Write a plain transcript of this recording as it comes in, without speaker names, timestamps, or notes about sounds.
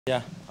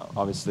Yeah,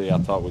 obviously I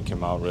thought we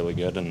came out really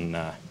good and,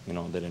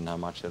 they didn't have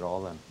much at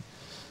all.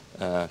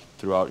 And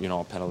throughout,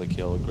 penalty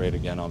kill, great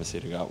again. Obviously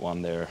they got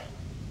one there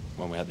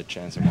when we had the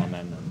chance at one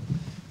end and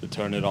they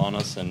turned it on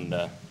us and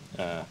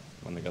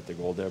when they got the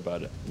goal there.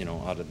 But,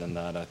 other than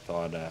that, I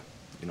thought, a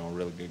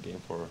really good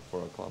game for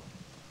our club.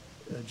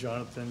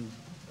 Jonathan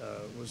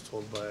was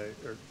told by,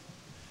 or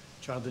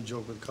Jonathan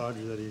joked with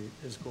Kadri that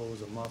his goal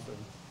was a muffin.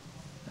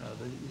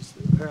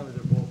 Apparently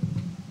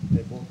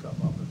they both got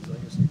muffins. I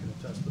guess you can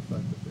attest to the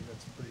fact that they got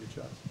some pretty good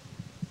shots.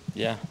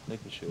 Yeah, they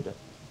could shoot it.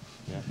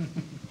 Yeah.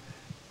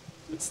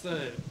 What's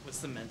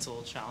the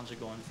mental challenge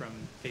of going from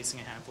facing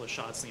a handful of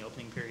shots in the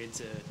opening period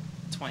to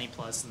 20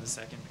 plus in the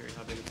second period?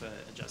 How big of an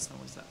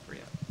adjustment was that for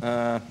you?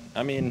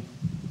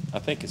 I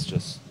think it's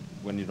just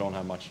when you don't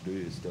have much to do,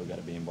 you still got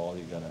to be involved.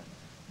 You got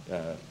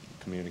to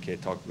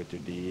communicate, talk with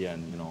your D,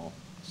 and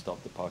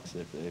stop the pucks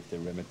if they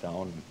rim it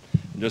down. And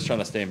just trying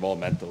to stay involved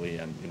mentally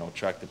and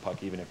track the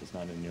puck even if it's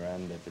not in your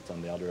end. If it's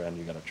on the other end,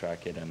 you got to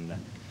track it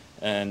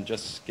and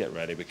just get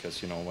ready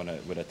because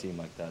with a team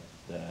like that,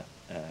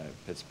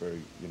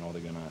 Pittsburgh,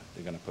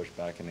 they're gonna push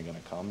back and they're gonna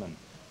come. And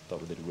I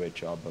thought we did a great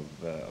job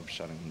of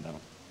shutting them down.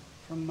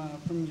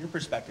 From your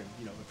perspective,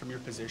 from your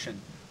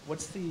position,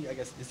 what's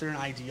is there an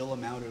ideal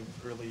amount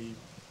of early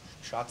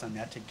shots on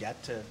net to get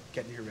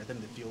into your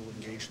rhythm to feel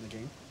engaged in the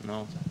game?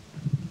 No,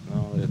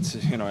 it's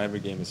every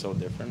game is so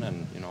different,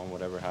 and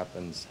whatever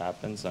happens.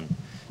 And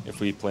if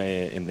we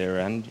play in their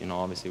end,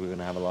 obviously we're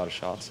gonna have a lot of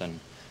shots and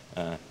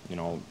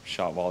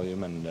shot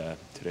volume. And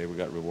today we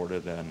got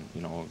rewarded and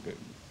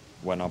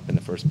went up in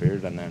the first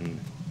period, and then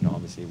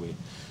obviously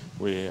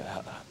we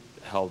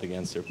held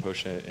against their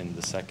push in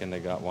the second. They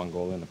got one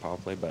goal in the power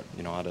play, but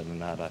other than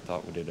that, I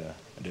thought we did a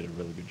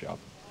really good job.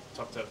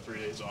 Tough to have 3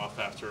 days off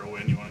after a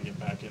win. You want to get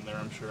back in there,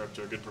 I'm sure,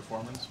 after a good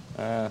performance.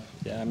 Yeah,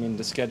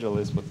 the schedule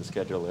is what the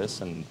schedule is,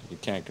 and you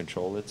can't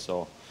control it.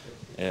 So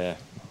it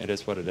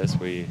is what it is.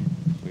 We're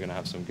gonna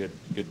have some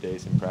good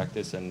days in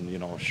practice, and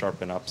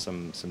sharpen up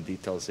some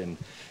details in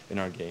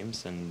our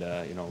games, and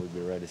we'll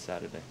be ready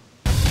Saturday.